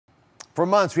For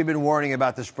months, we've been warning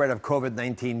about the spread of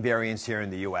COVID-19 variants here in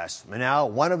the U.S. And now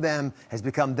one of them has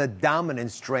become the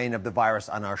dominant strain of the virus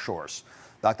on our shores.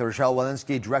 Dr. Rochelle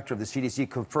Walensky, director of the CDC,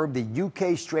 confirmed the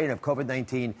UK strain of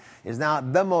COVID-19 is now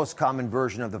the most common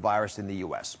version of the virus in the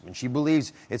U.S. And she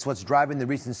believes it's what's driving the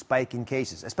recent spike in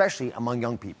cases, especially among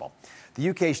young people.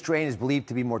 The UK strain is believed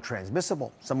to be more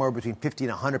transmissible, somewhere between 50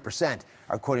 and 100%,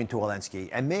 according to Walensky,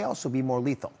 and may also be more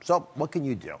lethal. So what can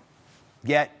you do?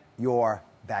 Get your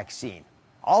vaccine.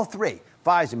 All three,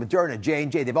 Pfizer, Moderna,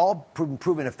 J&J, they've all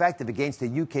proven effective against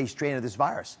the UK strain of this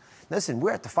virus. Listen,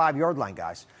 we're at the 5-yard line,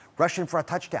 guys, rushing for a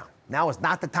touchdown. Now is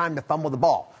not the time to fumble the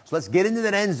ball. So let's get into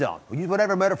that end zone. Use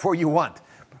whatever metaphor you want,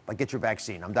 but get your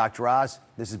vaccine. I'm Dr. Oz.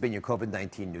 This has been your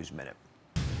COVID-19 News Minute.